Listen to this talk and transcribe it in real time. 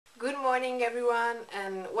Good morning everyone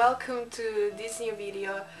and welcome to this new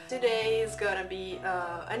video. Today is gonna be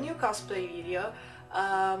a new cosplay video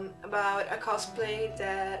about a cosplay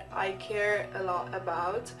that I care a lot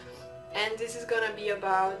about, and this is gonna be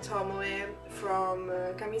about Tomoe from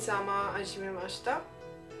Kamisama Hajimemashita.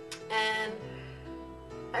 And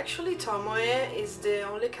actually Tomoe is the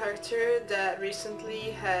only character that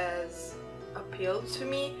recently has appealed to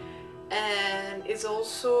me, and it's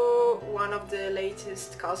also one of the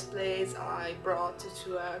latest cosplays I brought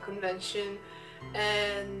to a convention.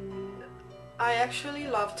 And I actually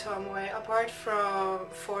love Tomoe, apart from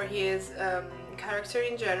for his character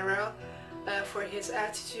in general, for his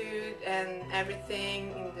attitude and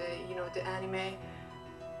everything in the anime.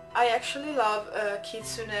 I actually love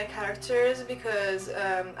kitsune characters because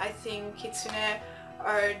I think kitsune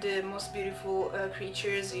are the most beautiful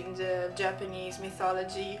creatures in the Japanese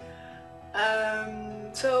mythology.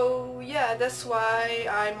 So yeah, that's why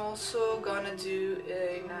I'm also gonna do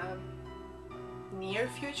in a near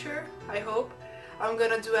future, I hope, I'm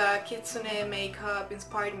gonna do a kitsune makeup,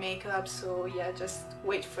 inspired makeup, so yeah, just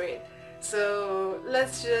wait for it. So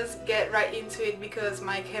let's just get right into it because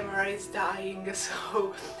my camera is dying,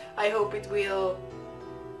 so I hope it will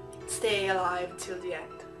stay alive till the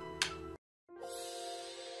end.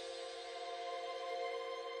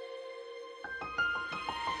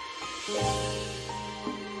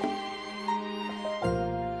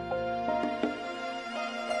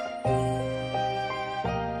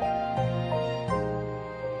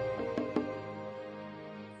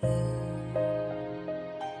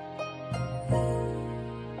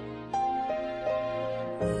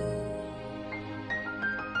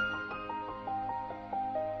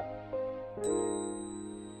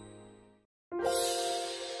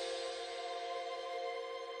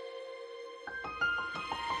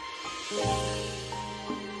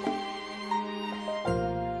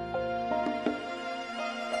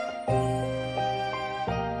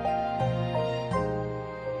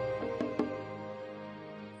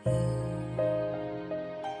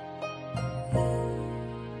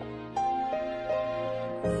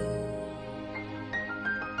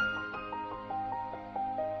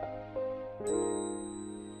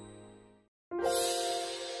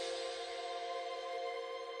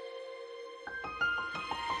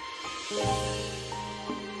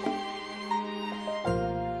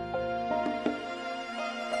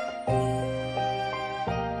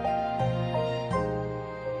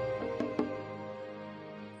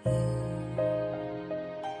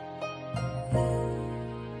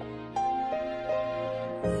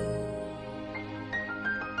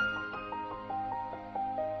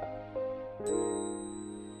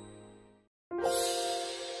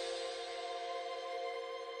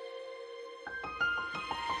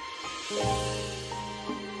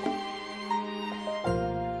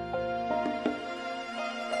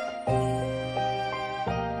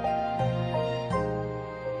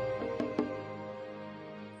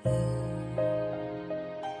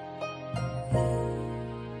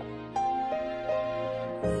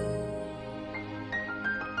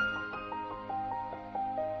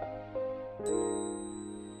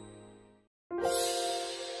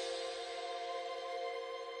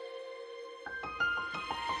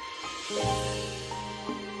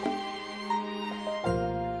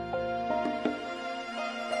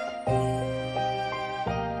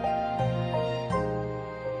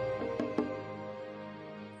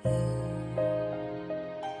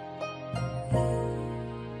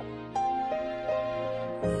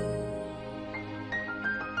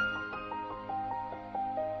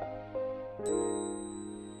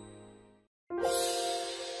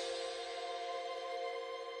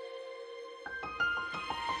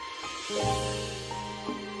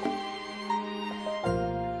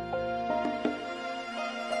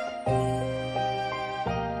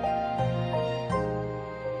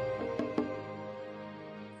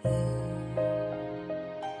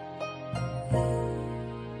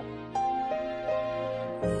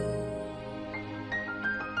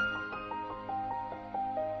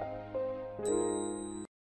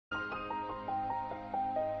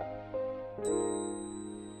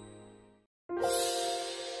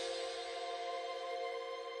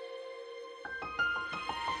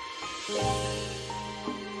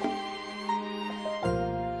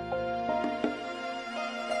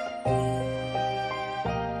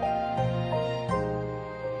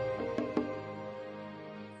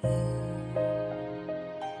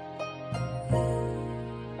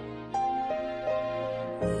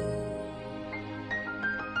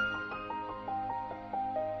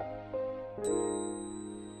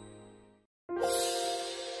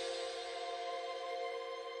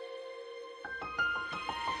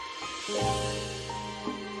 Yeah.